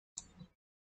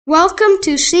Welcome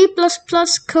to C++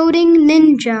 Coding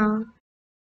Ninja.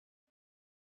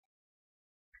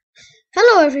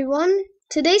 Hello everyone.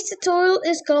 Today's tutorial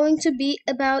is going to be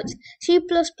about C++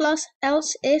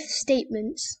 else-if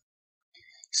statements.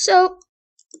 So,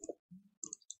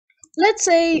 let's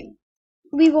say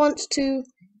we want to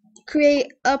create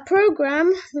a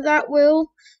program that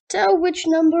will tell which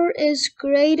number is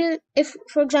greater. If,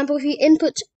 for example, if you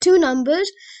input two numbers,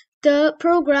 the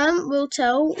program will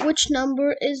tell which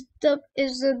number is the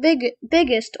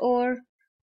biggest or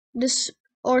the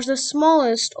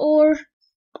smallest, or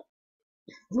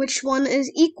which one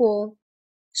is equal.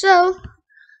 So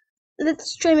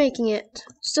let's try making it.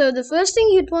 So the first thing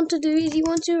you'd want to do is you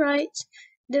want to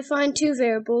define two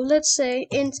variables. Let's say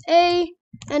int a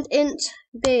and int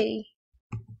b.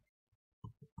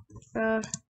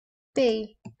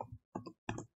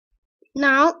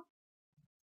 Now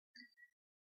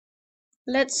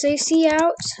let's say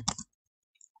cout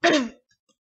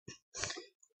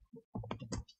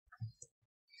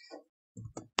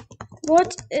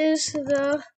what is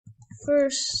the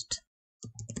first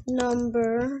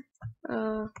number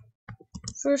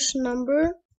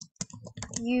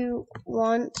you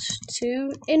want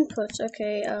to input.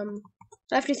 Okay, I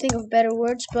have to think of better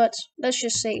words, but let's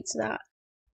just say it's that.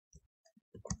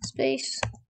 Space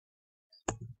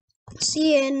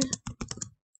cin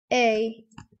a,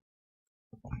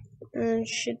 and it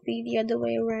should be the other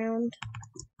way around.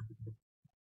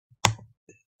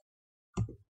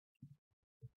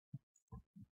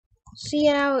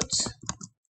 Cout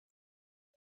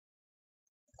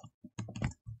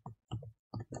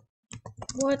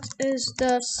what is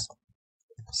the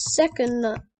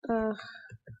second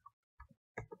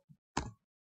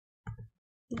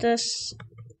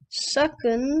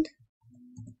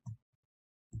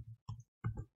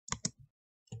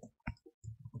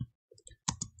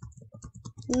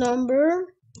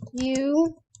number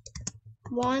you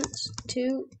want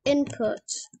to input.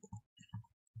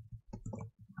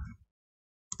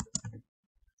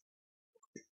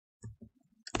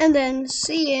 And then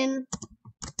cin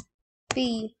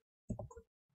b.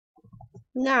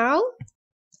 Now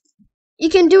you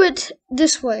can do it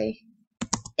this way.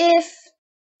 If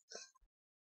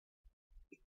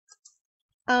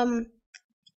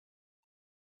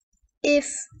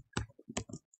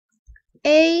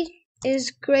a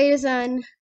is greater than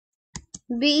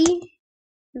b,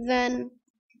 then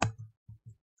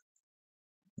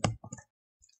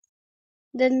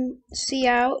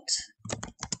cout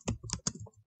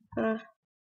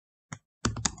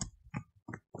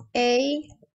a,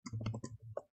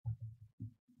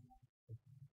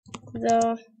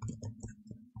 the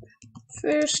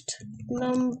first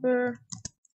number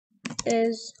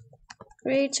is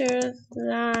greater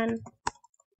than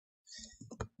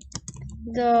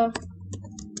the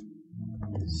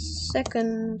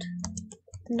second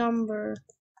number.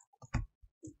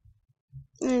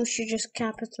 And we should just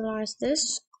capitalize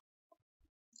this.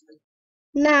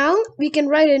 Now we can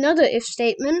write another if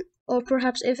statement, or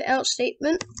perhaps if else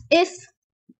statement. If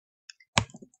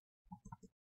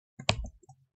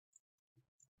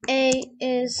a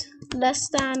is less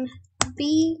than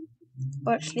b,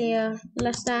 or actually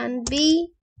less than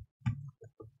b,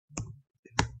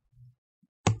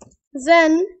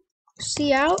 then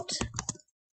cout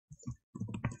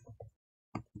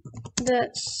the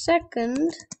second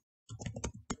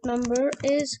number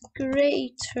is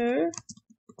greater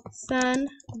than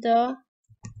the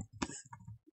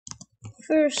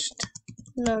first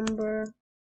number.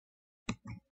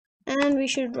 And we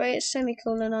should write a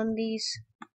semicolon on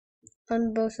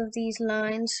both of these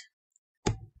lines.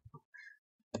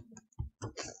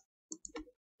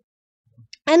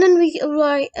 And then we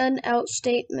write an else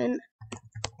statement.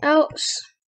 Else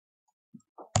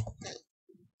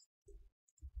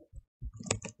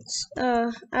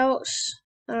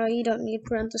you don't need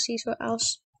parentheses for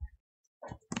else.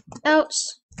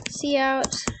 Else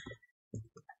cout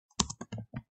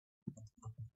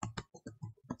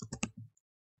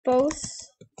both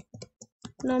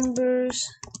numbers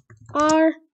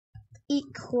are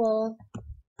equal.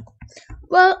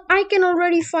 Well, I can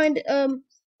already find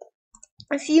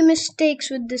a few mistakes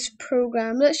with this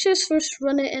program. Let's just first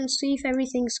run it and see if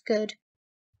everything's good.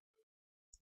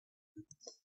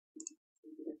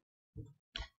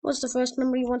 What's the first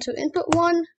number you want to input?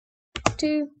 1,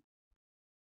 2.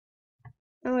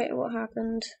 Oh wait, what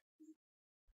happened?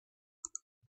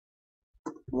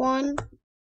 1,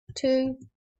 2.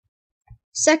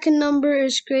 Second number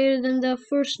is greater than the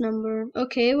first number.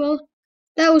 Okay, well,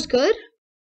 that was good.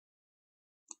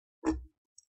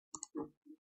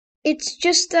 It's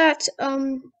just that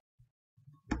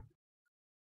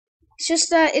It's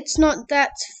just that it's not that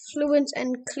fluent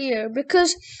and clear,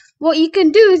 because what you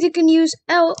can do is you can use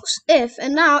else if,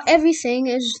 and now everything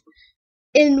is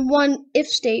in one if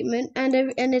statement, and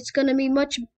it's going to be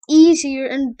much easier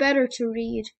and better to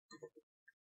read.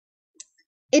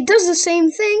 It does the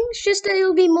same thing, it's just that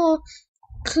it'll be more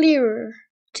clearer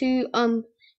to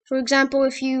for example,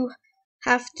 if you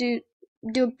have to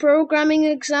do a programming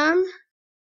exam,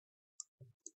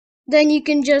 then you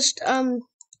can just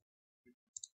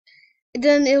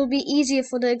then it'll be easier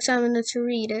for the examiner to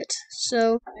read it.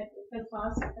 So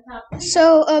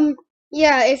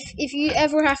yeah, if you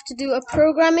ever have to do a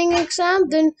programming exam,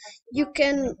 then you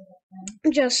can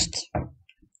just,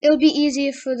 it'll be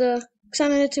easier for the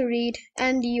examiner to read,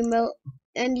 and you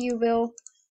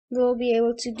will be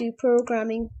able to do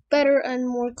programming better and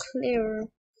more clearer.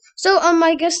 So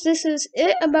I guess this is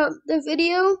it about the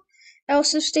video,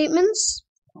 else if statements.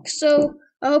 So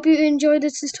I hope you enjoyed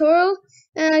this tutorial,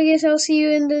 and I guess I'll see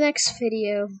you in the next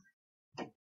video.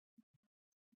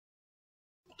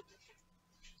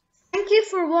 Thank you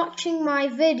for watching my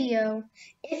video.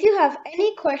 If you have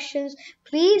any questions,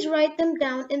 please write them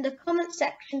down in the comment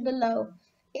section below.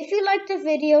 If you liked the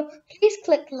video, please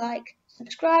click like,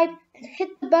 subscribe, and hit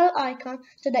the bell icon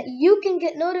so that you can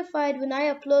get notified when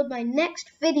I upload my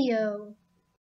next video.